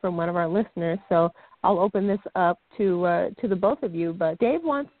have from one of our listeners. So I'll open this up to the both of you. But Dave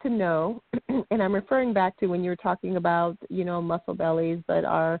wants to know, and I'm referring back to when you were talking about, muscle bellies, but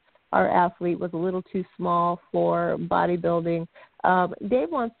our athlete was a little too small for bodybuilding.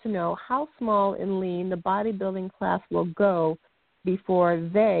 Dave wants to know how small and lean the bodybuilding class will go before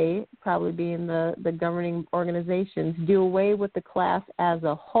they, probably being the governing organizations, do away with the class as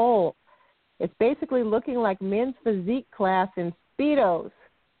a whole. It's basically looking like men's physique class in Speedos.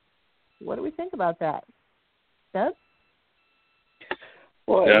 What do we think about that? Doug?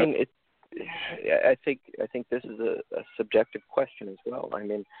 Well, I mean, I think this is a subjective question as well. I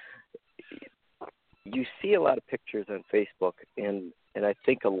mean, you see a lot of pictures on Facebook, and I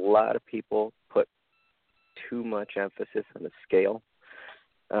think a lot of people put too much emphasis on the scale.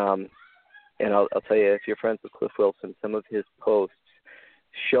 And I'll tell you, if you're friends with Cliff Wilson, some of his posts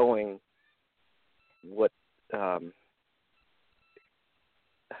showing what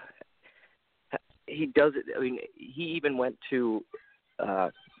he does it. I mean, he even went to I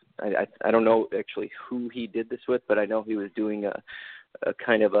don't know actually who he did this with, but I know he was doing a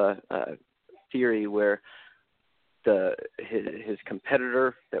kind of a theory where his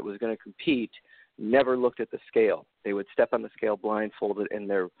competitor that was going to compete never looked at the scale. They would step on the scale blindfolded, and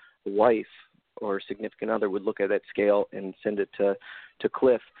their wife or significant other would look at that scale and send it to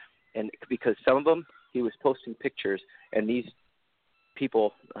Cliff. And because some of them, he was posting pictures, and these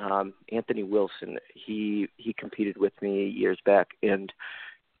people, Anthony Wilson, he competed with me years back, and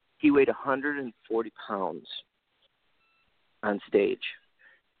he weighed 140 pounds on stage.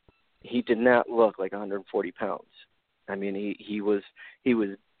 He did not look like 140 pounds. I mean, he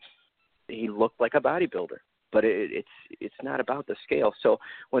looked like a bodybuilder, but it's not about the scale. So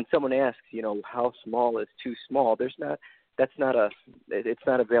when someone asks, how small is too small, it's not a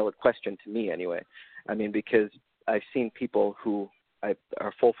valid question to me anyway. I mean, because I've seen people who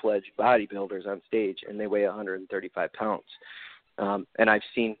are full-fledged bodybuilders on stage, and they weigh 135 pounds. And I've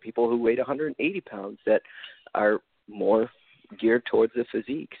seen people who weigh 180 pounds that are more geared towards the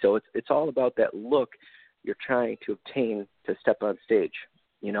physique. So it's all about that look you're trying to obtain to step on stage.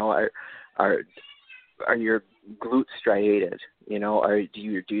 Are your glutes striated?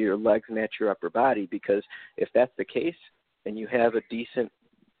 Do your legs match your upper body? Because if that's the case, and you have a decent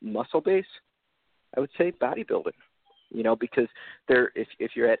muscle base, I would say bodybuilding. Because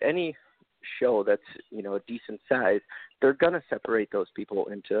if you're at any show that's a decent size, they're gonna separate those people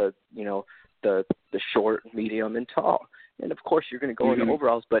into the short, medium, and tall. And of course, you're gonna go into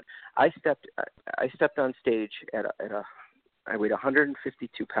overalls. But I stepped on stage I weighed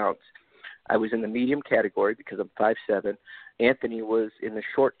 152 pounds. I was in the medium category because I'm 5'7". Anthony was in the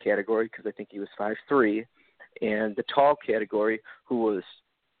short category because I think he was 5'3", and the tall category, who was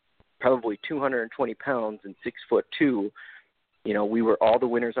probably 220 pounds and 6'2". We were all the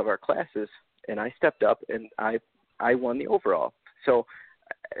winners of our classes, and I stepped up and I won the overall. So,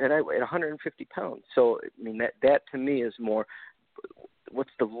 and I weighed 150 pounds. So, I mean, that to me is more, what's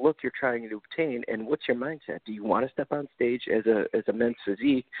the look you're trying to obtain, and what's your mindset? Do you want to step on stage as a men's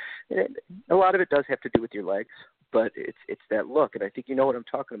physique? And a lot of it does have to do with your legs, but it's that look. And I think you know what I'm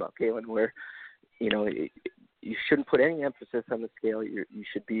talking about, Kaylin, where, you shouldn't put any emphasis on the scale. You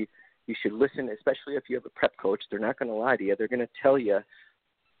should listen, especially if you have a prep coach. They're not going to lie to you. They're going to tell you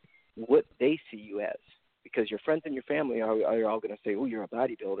what they see you as, because your friends and your family are all going to say, oh, you're a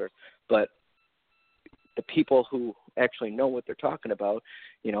bodybuilder. But the people who actually know what they're talking about,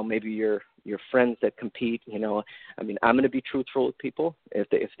 maybe your friends that compete, I'm going to be truthful with people.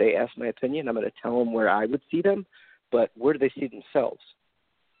 If they ask my opinion, I'm going to tell them where I would see them, but where do they see themselves?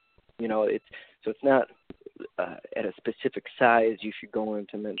 It's not at a specific size you should go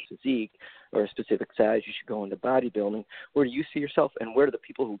into men's physique, or a specific size you should go into bodybuilding. Where do you see yourself, and where do the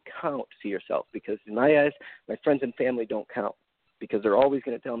people who count see yourself? Because in my eyes, my friends and family don't count, because they're always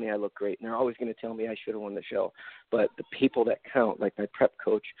going to tell me I look great, and they're always going to tell me I should have won the show. But the people that count, like my prep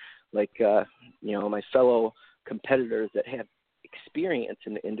coach, like my fellow competitors that have experience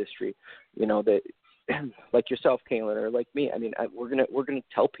in the industry, that like yourself, Kaylin, or like me. I mean, we're gonna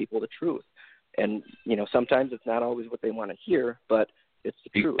tell people the truth, and sometimes it's not always what they want to hear, but it's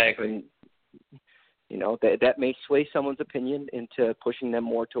the truth. Exactly. And, that may sway someone's opinion into pushing them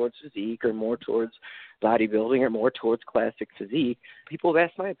more towards physique, or more towards bodybuilding, or more towards classic physique. People have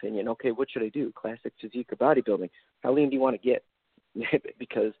asked my opinion. Okay, what should I do, classic physique or bodybuilding? How lean do you want to get?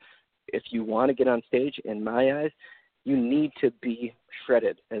 Because if you want to get on stage, in my eyes, you need to be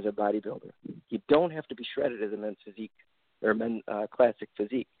shredded as a bodybuilder. You don't have to be shredded as a men's physique or classic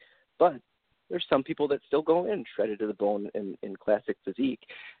physique. But there's some people that still go in shredded to the bone in classic physique.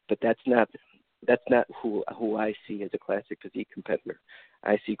 But that's not who I see as a classic physique competitor.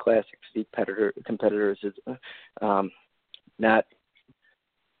 I see classic physique competitors as not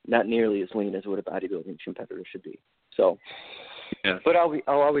nearly as lean as what a bodybuilding competitor should be. So, yeah. But I'll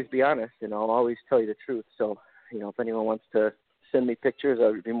always be honest, and I'll always tell you the truth. So, if anyone wants to send me pictures, I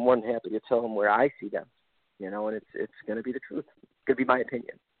would be more than happy to tell them where I see them. And it's going to be the truth. It's going to be my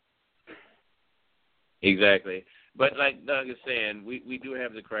opinion. Exactly. But like Doug is saying, we do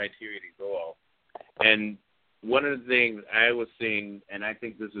have the criteria to go off. And one of the things I was seeing, and I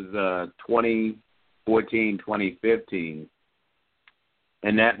think this is 2014, 2015,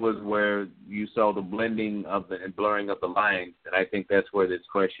 and that was where you saw the blending of and blurring of the lines, and I think that's where this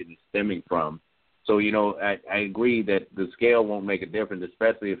question is stemming from. So, I agree that the scale won't make a difference,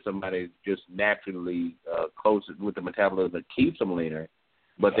 especially if somebody's just naturally close with the metabolism that keeps them leaner.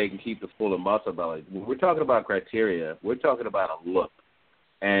 but they can keep the fuller muscle belly. When we're talking about criteria, we're talking about a look.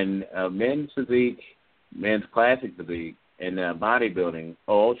 And men's physique, men's classic physique, and bodybuilding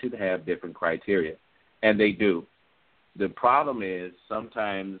all should have different criteria, and they do. The problem is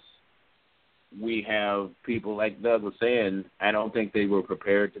sometimes we have people, like Doug was saying, I don't think they were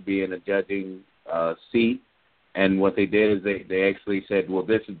prepared to be in a judging seat, and what they did is they actually said, well,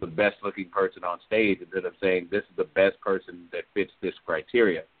 this is the best-looking person on stage, instead of saying this is the best person that fits this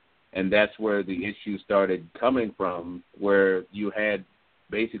criteria. And that's where the issue started coming from, where you had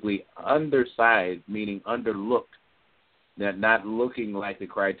basically undersized, meaning underlooked, that not looking like the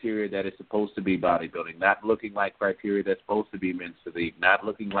criteria that is supposed to be bodybuilding, not looking like criteria that's supposed to be men's physique, not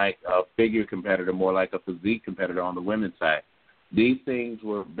looking like a figure competitor, more like a physique competitor on the women's side. These things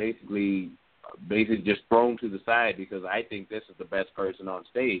were basically just thrown to the side because I think this is the best person on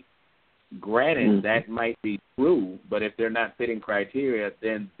stage. Granted, that might be true, but if they're not fitting criteria,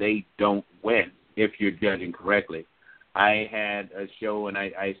 then they don't win if you're judging correctly. I had a show, and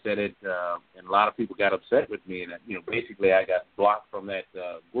I said it, and a lot of people got upset with me. And, basically I got blocked from that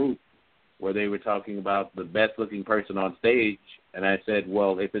group where they were talking about the best-looking person on stage. And I said,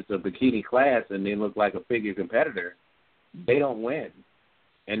 well, if it's a bikini class and they look like a figure competitor, they don't win.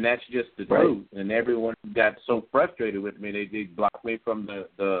 And that's just the truth. And everyone got so frustrated with me, they blocked me from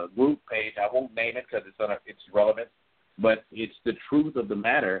the group page. I won't name it because it's relevant. But it's the truth of the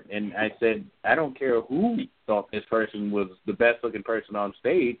matter. And I said, I don't care who thought this person was the best-looking person on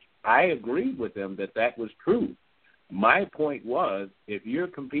stage. I agreed with them that was true. My point was, if you're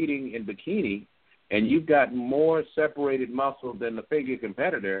competing in bikini and you've got more separated muscle than the figure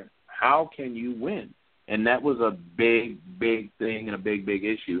competitor, how can you win? And that was a big, big thing and a big, big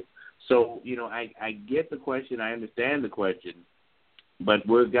issue. So, I get the question. I understand the question. But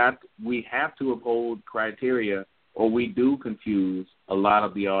we have to uphold criteria, or we do confuse a lot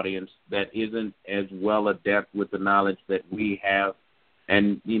of the audience that isn't as well adept with the knowledge that we have.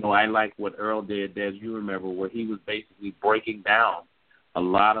 And, I like what Earl did, as you remember, where he was basically breaking down a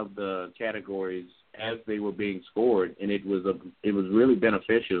lot of the categories as they were being scored, and it was really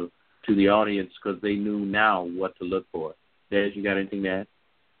beneficial to the audience because they knew now what to look for. Des, you got anything to add?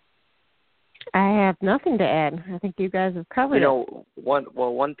 I have nothing to add. I think you guys have covered it.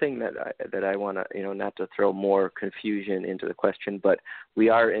 One thing that I want to, not to throw more confusion into the question, but we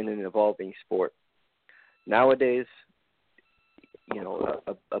are in an evolving sport. Nowadays,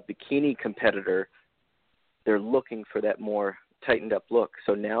 a bikini competitor, they're looking for that more tightened up look.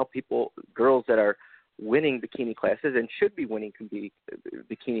 So now girls that are winning bikini classes and should be winning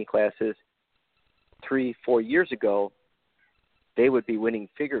bikini classes 3-4 years ago, they would be winning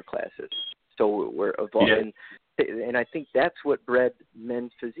figure classes. So we're evolving, and I think that's what bred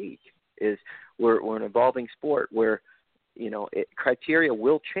men's physique is. We're an evolving sport where, criteria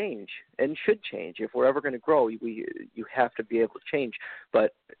will change and should change. If we're ever going to grow, you have to be able to change.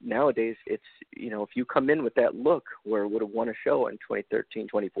 But nowadays, it's, if you come in with that look where it would have won a show in 2013,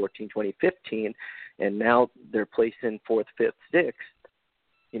 2014, 2015, and now they're placed in 4th, 5th, 6th,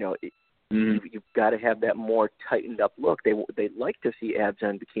 you've got to have that more tightened up look. They like to see abs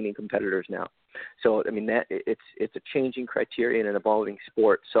on bikini competitors now. So that it's a changing criteria in an evolving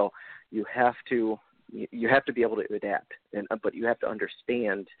sport. So you have to be able to adapt, but you have to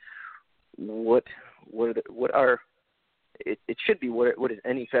understand what should be what is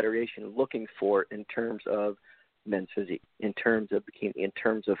any federation looking for in terms of men's physique, in terms of bikini, in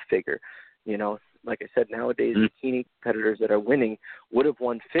terms of figure. Like I said, nowadays bikini competitors that are winning would have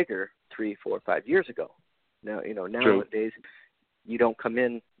won figure 3, 4, 5 years ago. Now, nowadays you don't come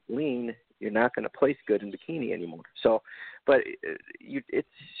in lean, you're not going to place good in bikini anymore. So, but you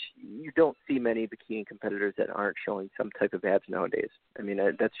don't see many bikini competitors that aren't showing some type of abs nowadays.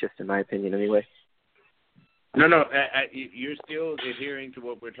 That's just in my opinion anyway. No, you're still adhering to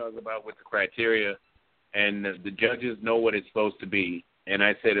what we're talking about with the criteria, and the judges know what it's supposed to be. And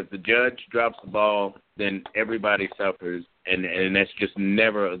I said if the judge drops the ball, then everybody suffers, and that's just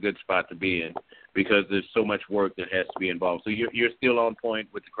never a good spot to be in because there's so much work that has to be involved. So you're still on point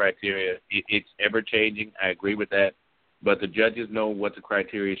with the criteria. It's ever-changing. I agree with that. But the judges know what the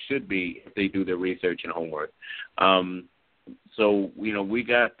criteria should be if they do their research and homework. So, we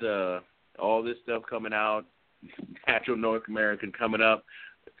got all this stuff coming out, Natural North American coming up.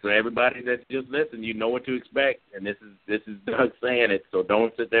 So everybody that's just listening, you know what to expect, and this is Doug saying it. So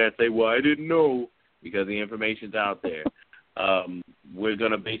don't sit there and say, "Well, I didn't know," because the information's out there. We're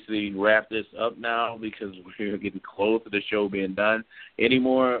gonna basically wrap this up now because we're getting close to the show being done. Any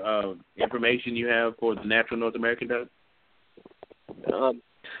more information you have for the Natural North American, Doug?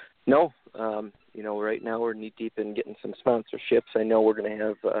 No. Right now we're knee-deep in getting some sponsorships. I know we're going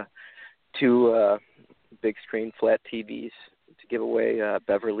to have 2 big screen flat TVs to give away.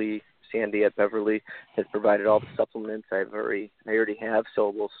 Sandy at Beverly has provided all the supplements I already have, so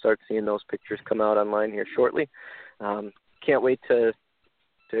we'll start seeing those pictures come out online here shortly. Can't wait to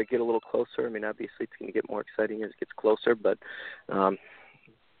get a little closer. I mean, obviously it's going to get more exciting as it gets closer, but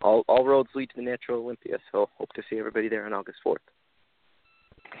all roads lead to the Natural Olympia, so hope to see everybody there on August 4th.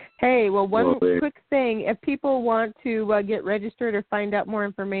 Hey, well, one quick thing. If people want to get registered or find out more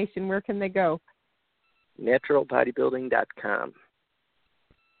information, where can they go? naturalbodybuilding.com.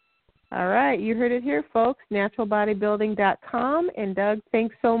 All right, you heard it here, folks, naturalbodybuilding.com. And Doug,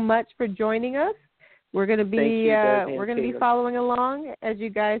 thanks so much for joining us. We're going to be following along as you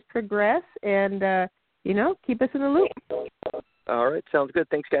guys progress, and keep us in the loop. All right, sounds good.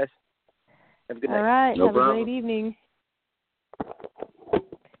 Thanks, guys. Have a good night. All right, no have problem. a great evening.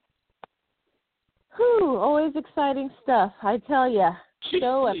 Whew, always exciting stuff, I tell you.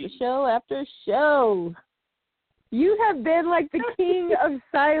 Show after show after show. You have been like the king of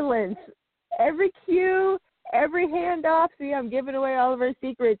silence. Every cue, every handoff. See, I'm giving away all of our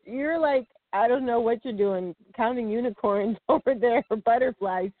secrets. You're like, I don't know what you're doing, counting unicorns over there or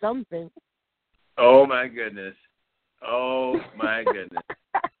butterflies, something. Oh, my goodness.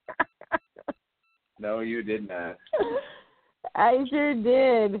 No, you did not. I sure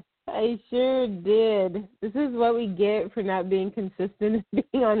did. This is what we get for not being consistent and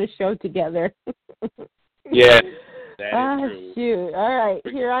being on a show together. Yeah, that is true. Shoot. All right,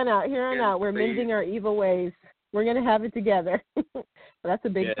 here on out. We're mending our evil ways. We're going to have it together. Well, that's a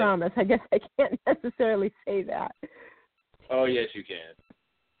big promise. I guess I can't necessarily say that. Oh, yes, you can.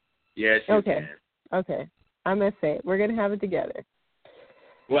 Yes, you can. Okay. I'm going to say it. We're going to have it together.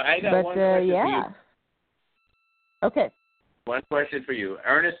 Well, I got one question for you. Okay. One question for you.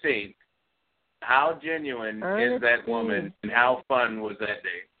 Ernestine, how genuine is that woman, and how fun was that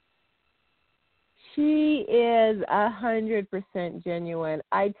day? She is 100% genuine.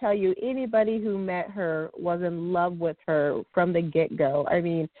 I tell you, anybody who met her was in love with her from the get-go. I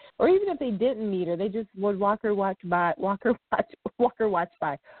mean, or even if they didn't meet her, they just would watch her walk by. Watch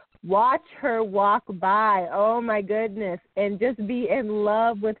her walk by. Oh, my goodness. And just be in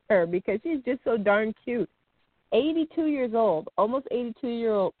love with her because she's just so darn cute. 82 years old, almost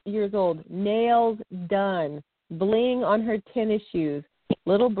 82 years old, nails done, bling on her tennis shoes,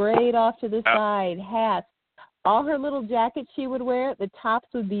 little braid off to the side, hats. All her little jackets she would wear, the tops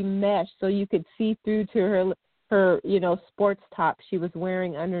would be mesh so you could see through to her sports top she was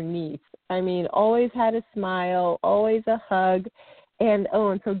wearing underneath. I mean, always had a smile, always a hug. And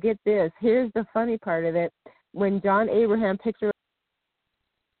so get this. Here's the funny part of it. When John Abraham picked her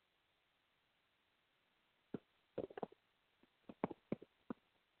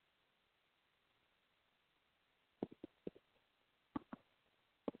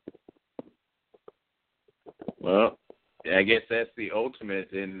Well, I guess that's the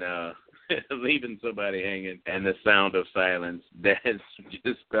ultimate in leaving somebody hanging, and the sound of silence. That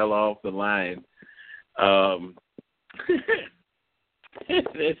just fell off the line.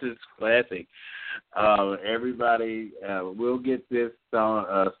 This is classic. Everybody, we'll get this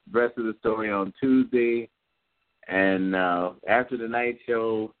rest of the story on Tuesday, and after the night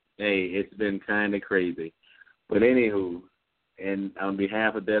show, hey, it's been kind of crazy. But anywho, and on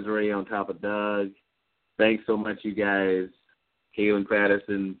behalf of Desiree, on top of Doug, thanks so much, you guys. Kaylin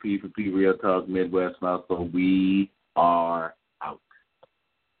Patterson, P4P Real Talk Midwest Muscle. We are out.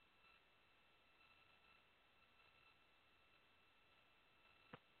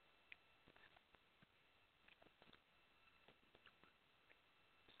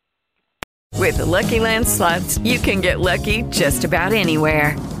 With the Lucky Land Slots, you can get lucky just about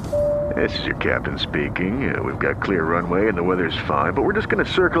anywhere. This is your captain speaking. We've got clear runway and the weather's fine, but we're just going to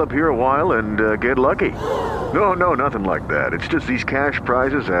circle up here a while and get lucky. No, nothing like that. It's just these cash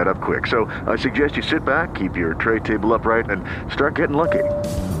prizes add up quick. So I suggest you sit back, keep your tray table upright, and start getting lucky.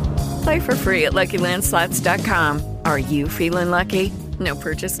 Play for free at LuckyLandSlots.com. Are you feeling lucky? No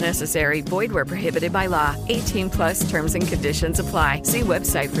purchase necessary. Void where prohibited by law. 18+ terms and conditions apply. See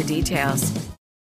website for details.